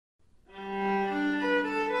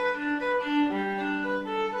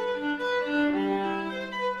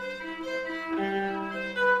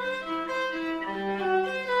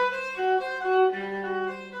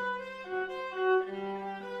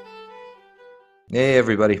Hey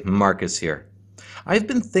everybody, Marcus here. I've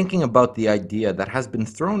been thinking about the idea that has been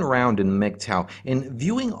thrown around in MGTOW in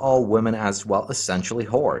viewing all women as, well, essentially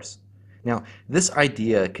whores. Now, this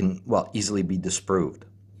idea can, well, easily be disproved.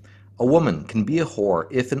 A woman can be a whore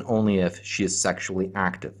if and only if she is sexually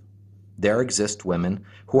active. There exist women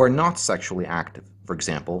who are not sexually active, for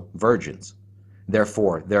example, virgins.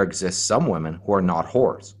 Therefore, there exist some women who are not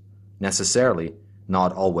whores. Necessarily,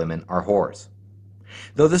 not all women are whores.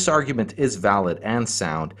 Though this argument is valid and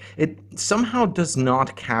sound, it somehow does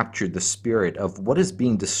not capture the spirit of what is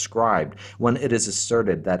being described when it is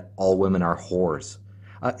asserted that all women are whores.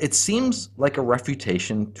 It seems like a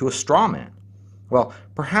refutation to a straw man. Well,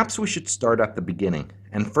 perhaps we should start at the beginning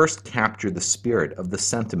and first capture the spirit of the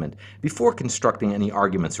sentiment before constructing any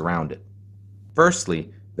arguments around it.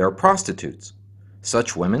 Firstly, there are prostitutes.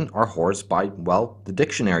 Such women are whores by, well, the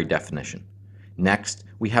dictionary definition. Next,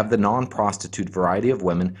 we have the non-prostitute variety of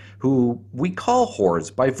women who we call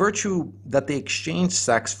whores by virtue that they exchange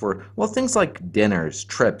sex for, well, things like dinners,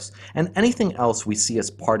 trips, and anything else we see as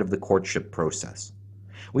part of the courtship process.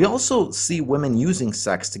 We also see women using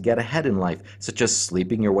sex to get ahead in life, such as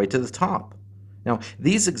sleeping your way to the top. Now,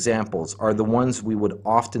 these examples are the ones we would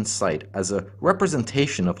often cite as a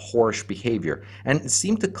representation of whorish behavior and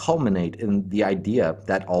seem to culminate in the idea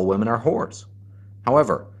that all women are whores.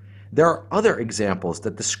 However, there are other examples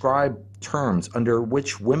that describe terms under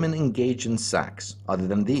which women engage in sex other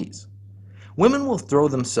than these. Women will throw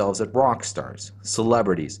themselves at rock stars,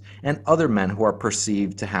 celebrities, and other men who are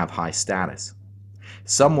perceived to have high status.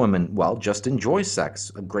 Some women, well, just enjoy sex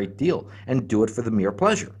a great deal and do it for the mere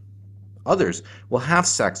pleasure. Others will have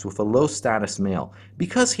sex with a low status male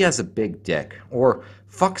because he has a big dick or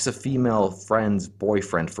fucks a female friend's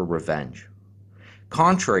boyfriend for revenge.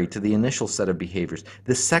 Contrary to the initial set of behaviors,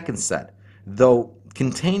 the second set, though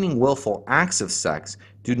containing willful acts of sex,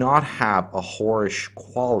 do not have a whorish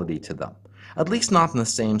quality to them, at least not in the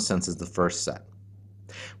same sense as the first set.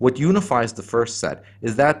 What unifies the first set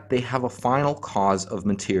is that they have a final cause of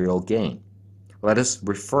material gain. Let us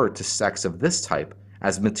refer to sex of this type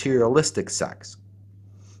as materialistic sex.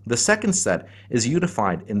 The second set is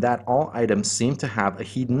unified in that all items seem to have a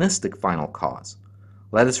hedonistic final cause.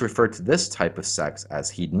 Let us refer to this type of sex as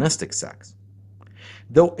hedonistic sex.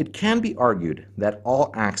 Though it can be argued that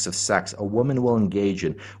all acts of sex a woman will engage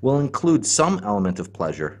in will include some element of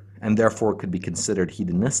pleasure, and therefore could be considered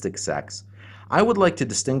hedonistic sex, I would like to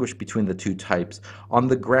distinguish between the two types on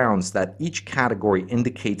the grounds that each category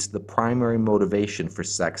indicates the primary motivation for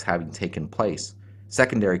sex having taken place,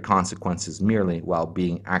 secondary consequences merely while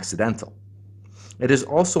being accidental. It is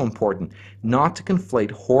also important not to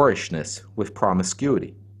conflate whorishness with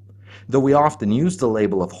promiscuity. Though we often use the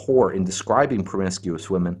label of whore in describing promiscuous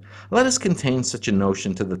women, let us contain such a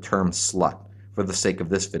notion to the term slut for the sake of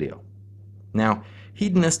this video. Now,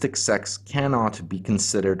 hedonistic sex cannot be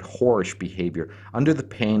considered whorish behavior under the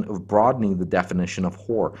pain of broadening the definition of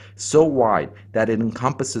whore so wide that it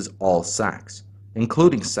encompasses all sex,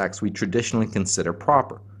 including sex we traditionally consider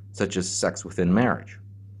proper, such as sex within marriage.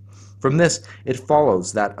 From this, it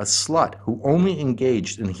follows that a slut who only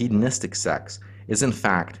engaged in hedonistic sex is in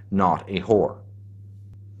fact not a whore.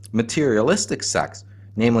 Materialistic sex,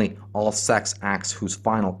 namely all sex acts whose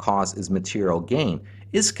final cause is material gain,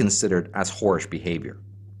 is considered as whorish behavior.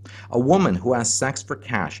 A woman who has sex for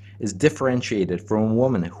cash is differentiated from a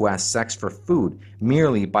woman who has sex for food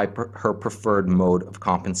merely by her preferred mode of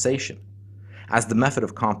compensation. As the method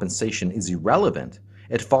of compensation is irrelevant,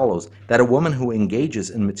 it follows that a woman who engages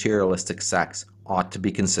in materialistic sex ought to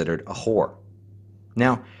be considered a whore.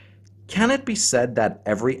 Now, can it be said that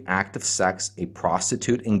every act of sex a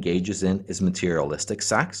prostitute engages in is materialistic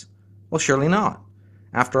sex? Well, surely not.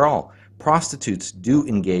 After all, prostitutes do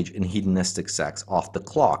engage in hedonistic sex off the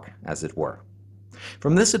clock, as it were.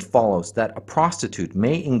 From this it follows that a prostitute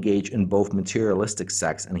may engage in both materialistic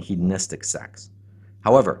sex and hedonistic sex.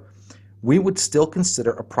 However, we would still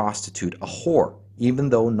consider a prostitute a whore, even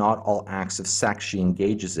though not all acts of sex she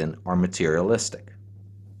engages in are materialistic.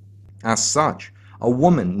 As such, a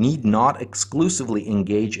woman need not exclusively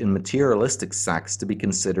engage in materialistic sex to be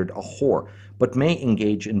considered a whore, but may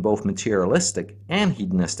engage in both materialistic and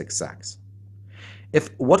hedonistic sex.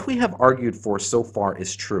 If what we have argued for so far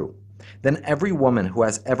is true, then every woman who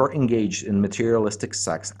has ever engaged in materialistic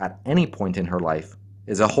sex at any point in her life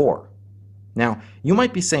is a whore. Now, you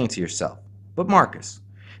might be saying to yourself, but Marcus,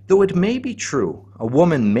 though it may be true a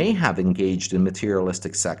woman may have engaged in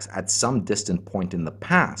materialistic sex at some distant point in the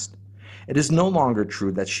past, it is no longer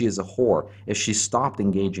true that she is a whore if she stopped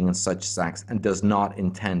engaging in such sex and does not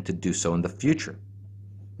intend to do so in the future.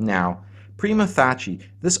 Now, Prima facie,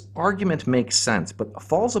 this argument makes sense but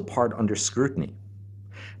falls apart under scrutiny.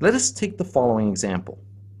 Let us take the following example.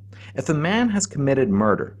 If a man has committed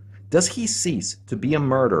murder, does he cease to be a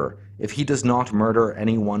murderer if he does not murder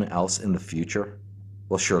anyone else in the future?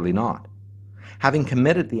 Well, surely not. Having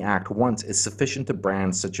committed the act once is sufficient to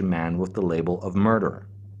brand such a man with the label of murderer.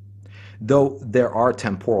 Though there are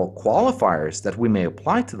temporal qualifiers that we may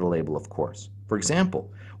apply to the label, of course. For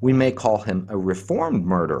example, we may call him a reformed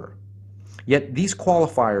murderer. Yet these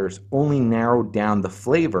qualifiers only narrow down the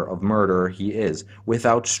flavor of murderer he is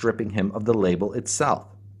without stripping him of the label itself.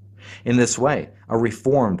 In this way, a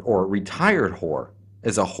reformed or retired whore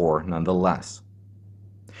is a whore nonetheless.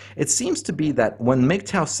 It seems to be that when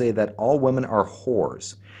MGTOW say that all women are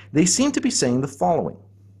whores, they seem to be saying the following.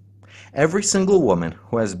 Every single woman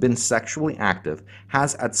who has been sexually active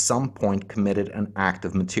has at some point committed an act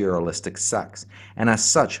of materialistic sex, and as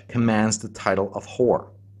such commands the title of whore.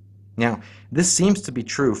 Now, this seems to be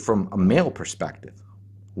true from a male perspective.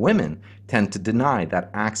 Women tend to deny that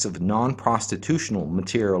acts of non-prostitutional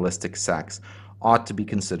materialistic sex ought to be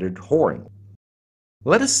considered whoring.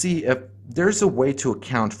 Let us see if there's a way to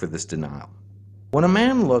account for this denial. When a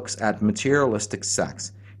man looks at materialistic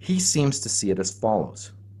sex, he seems to see it as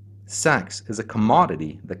follows. Sex is a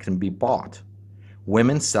commodity that can be bought.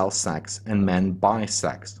 Women sell sex and men buy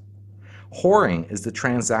sex. Whoring is the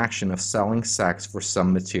transaction of selling sex for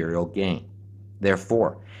some material gain.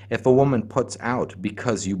 Therefore, if a woman puts out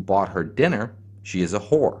because you bought her dinner, she is a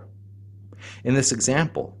whore. In this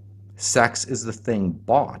example, sex is the thing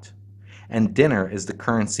bought, and dinner is the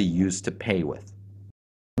currency used to pay with.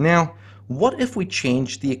 Now, what if we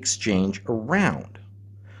change the exchange around?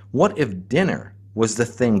 What if dinner was the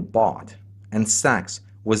thing bought, and sex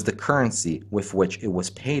was the currency with which it was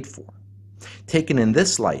paid for? Taken in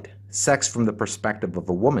this light, sex from the perspective of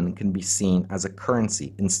a woman can be seen as a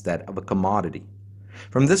currency instead of a commodity.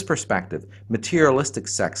 From this perspective, materialistic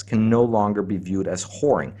sex can no longer be viewed as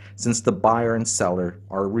whoring since the buyer and seller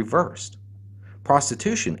are reversed.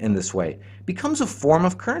 Prostitution, in this way, becomes a form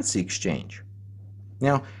of currency exchange.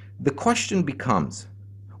 Now, the question becomes,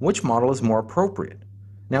 which model is more appropriate?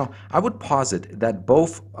 Now, I would posit that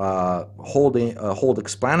both hold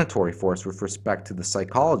explanatory force with respect to the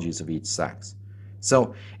psychologies of each sex.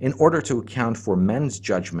 So, in order to account for men's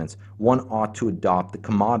judgments, one ought to adopt the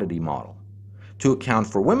commodity model. To account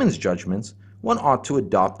for women's judgments, one ought to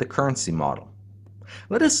adopt the currency model.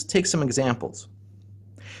 Let us take some examples.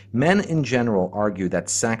 Men in general argue that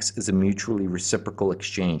sex is a mutually reciprocal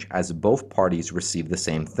exchange as both parties receive the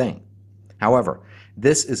same thing. However,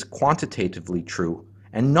 this is quantitatively true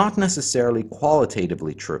and not necessarily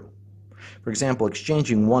qualitatively true. For example,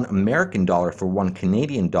 exchanging one American dollar for one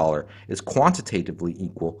Canadian dollar is quantitatively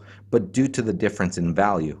equal, but due to the difference in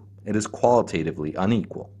value, it is qualitatively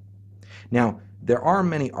unequal. Now, there are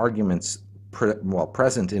many arguments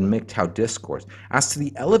present in MGTOW discourse as to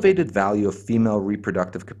the elevated value of female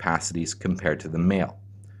reproductive capacities compared to the male.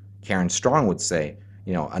 Karen Strong would say,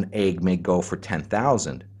 an egg may go for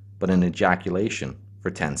 10,000, but an ejaculation for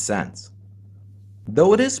 10 cents.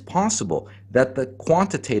 Though it is possible that the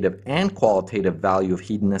quantitative and qualitative value of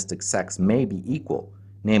hedonistic sex may be equal,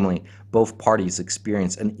 namely, both parties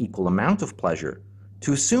experience an equal amount of pleasure,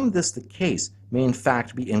 to assume this the case may in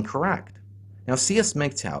fact be incorrect. Now, C.S.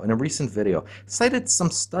 MGTOW, in a recent video, cited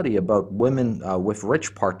some study about women with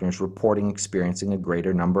rich partners reporting experiencing a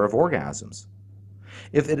greater number of orgasms.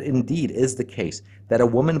 If it indeed is the case that a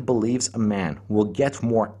woman believes a man will get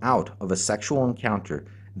more out of a sexual encounter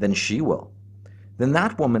than she will, then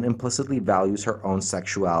that woman implicitly values her own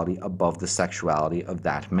sexuality above the sexuality of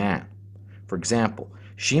that man. For example,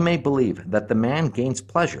 she may believe that the man gains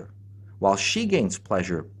pleasure, while she gains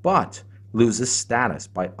pleasure but loses status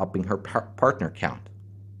by upping her partner count.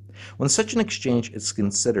 When such an exchange is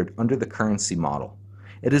considered under the currency model,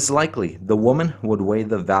 it is likely the woman would weigh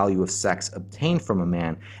the value of sex obtained from a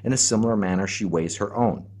man in a similar manner she weighs her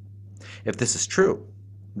own. If this is true,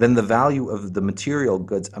 then the value of the material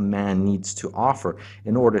goods a man needs to offer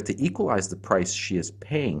in order to equalize the price she is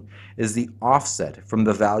paying is the offset from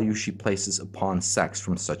the value she places upon sex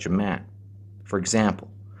from such a man. For example,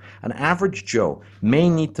 an average Joe may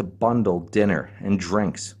need to bundle dinner and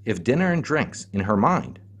drinks if dinner and drinks, in her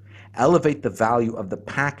mind, elevate the value of the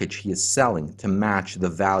package he is selling to match the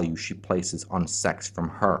value she places on sex from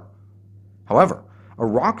her. However, a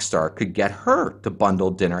rock star could get her to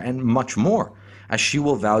bundle dinner and much more, as she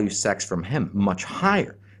will value sex from him much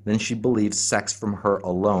higher than she believes sex from her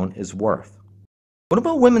alone is worth. What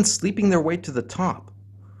about women sleeping their way to the top?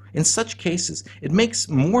 In such cases, it makes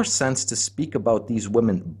more sense to speak about these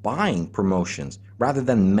women buying promotions rather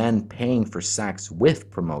than men paying for sex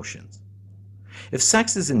with promotions. If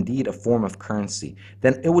sex is indeed a form of currency,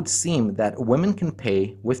 then it would seem that women can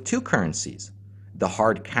pay with two currencies: the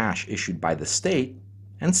hard cash issued by the state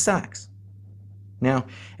and sex. Now,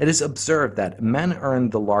 it is observed that men earn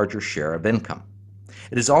the larger share of income.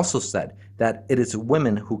 It is also said that it is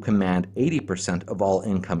women who command 80% of all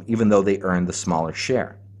income, even though they earn the smaller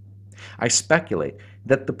share. I speculate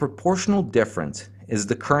that the proportional difference is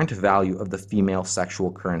the current value of the female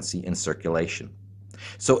sexual currency in circulation.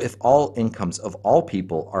 So if all incomes of all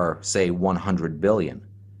people are, say, 100 billion,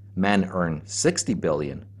 men earn 60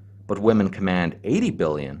 billion, but women command 80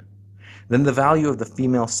 billion, then the value of the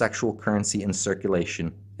female sexual currency in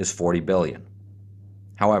circulation is 40 billion.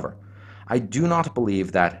 However, I do not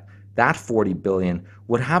believe that 40 billion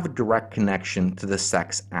would have a direct connection to the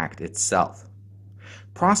sex act itself.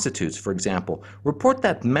 Prostitutes, for example, report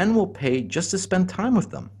that men will pay just to spend time with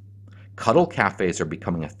them. Cuddle cafes are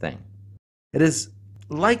becoming a thing. It is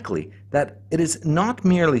likely that it is not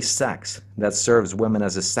merely sex that serves women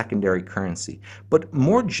as a secondary currency, but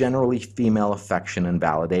more generally female affection and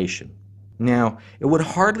validation. Now, it would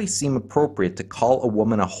hardly seem appropriate to call a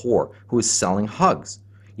woman a whore who is selling hugs,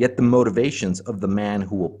 yet the motivations of the man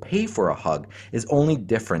who will pay for a hug is only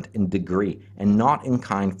different in degree and not in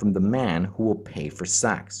kind from the man who will pay for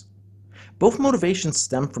sex. Both motivations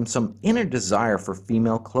stem from some inner desire for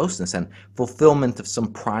female closeness and fulfillment of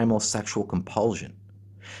some primal sexual compulsion.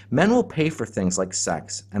 Men will pay for things like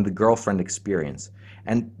sex and the girlfriend experience,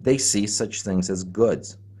 and they see such things as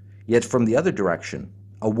goods. Yet from the other direction,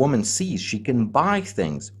 a woman sees she can buy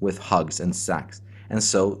things with hugs and sex, and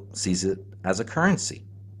so sees it as a currency.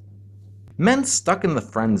 Men stuck in the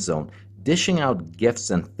friend zone, dishing out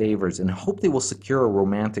gifts and favors in hope they will secure a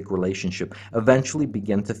romantic relationship, eventually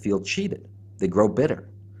begin to feel cheated. They grow bitter.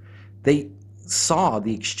 They saw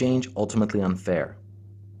the exchange ultimately unfair.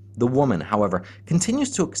 The woman, however,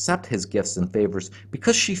 continues to accept his gifts and favors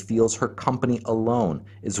because she feels her company alone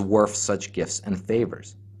is worth such gifts and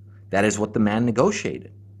favors. That is what the man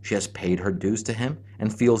negotiated. She has paid her dues to him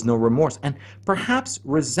and feels no remorse, and perhaps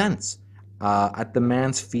resents at the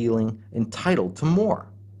man's feeling entitled to more.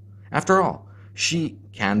 After all, she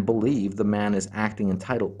can believe the man is acting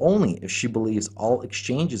entitled only if she believes all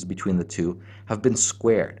exchanges between the two have been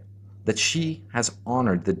squared, that she has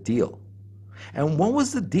honored the deal. And what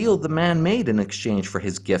was the deal the man made in exchange for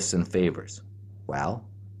his gifts and favors? Well,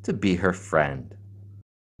 to be her friend.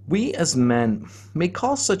 We as men may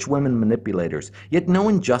call such women manipulators, yet no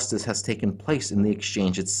injustice has taken place in the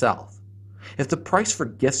exchange itself. If the price for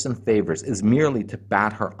gifts and favors is merely to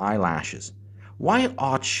bat her eyelashes, why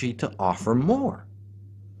ought she to offer more?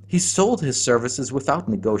 He sold his services without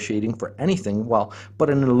negotiating for anything, but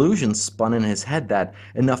an illusion spun in his head that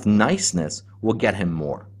enough niceness will get him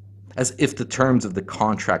more, as if the terms of the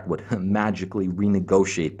contract would magically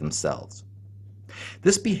renegotiate themselves.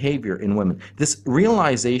 This behavior in women, this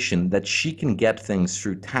realization that she can get things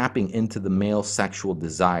through tapping into the male sexual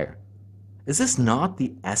desire, is this not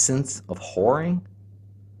the essence of whoring?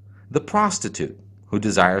 The prostitute, who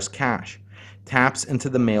desires cash, taps into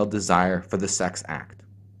the male desire for the sex act.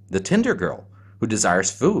 The Tinder girl, who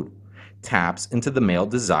desires food, taps into the male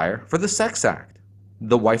desire for the sex act.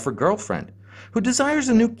 The wife or girlfriend, who desires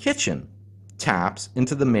a new kitchen, taps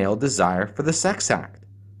into the male desire for the sex act.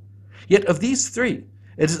 Yet of these three,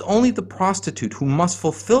 it is only the prostitute who must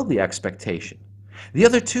fulfill the expectation. The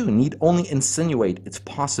other two need only insinuate its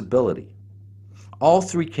possibility. All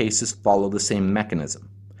three cases follow the same mechanism.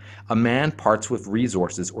 A man parts with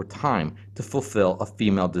resources or time to fulfill a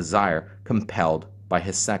female desire compelled by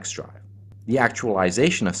his sex drive. The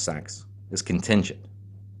actualization of sex is contingent.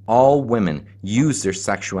 All women use their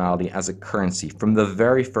sexuality as a currency from the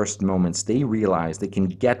very first moments they realize they can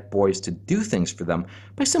get boys to do things for them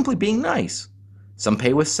by simply being nice. Some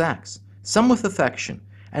pay with sex, some with affection,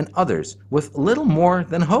 and others with little more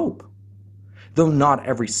than hope. Though not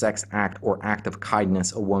every sex act or act of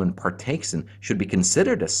kindness a woman partakes in should be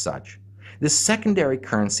considered as such, this secondary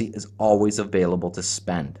currency is always available to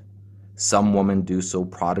spend. Some women do so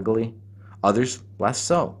prodigally, others less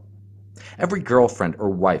so. Every girlfriend or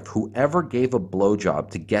wife who ever gave a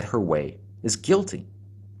blowjob to get her way is guilty.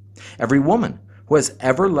 Every woman who has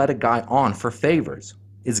ever led a guy on for favors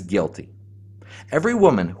is guilty. Every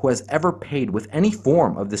woman who has ever paid with any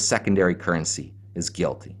form of this secondary currency is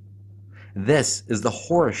guilty. This is the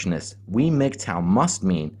whorishness we MGTOW must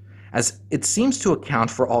mean, as it seems to account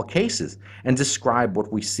for all cases and describe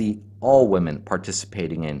what we see all women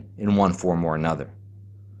participating in one form or another.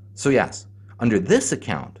 So yes, under this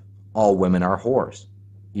account, all women are whores,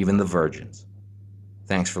 even the virgins.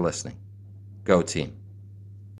 Thanks for listening. Go team.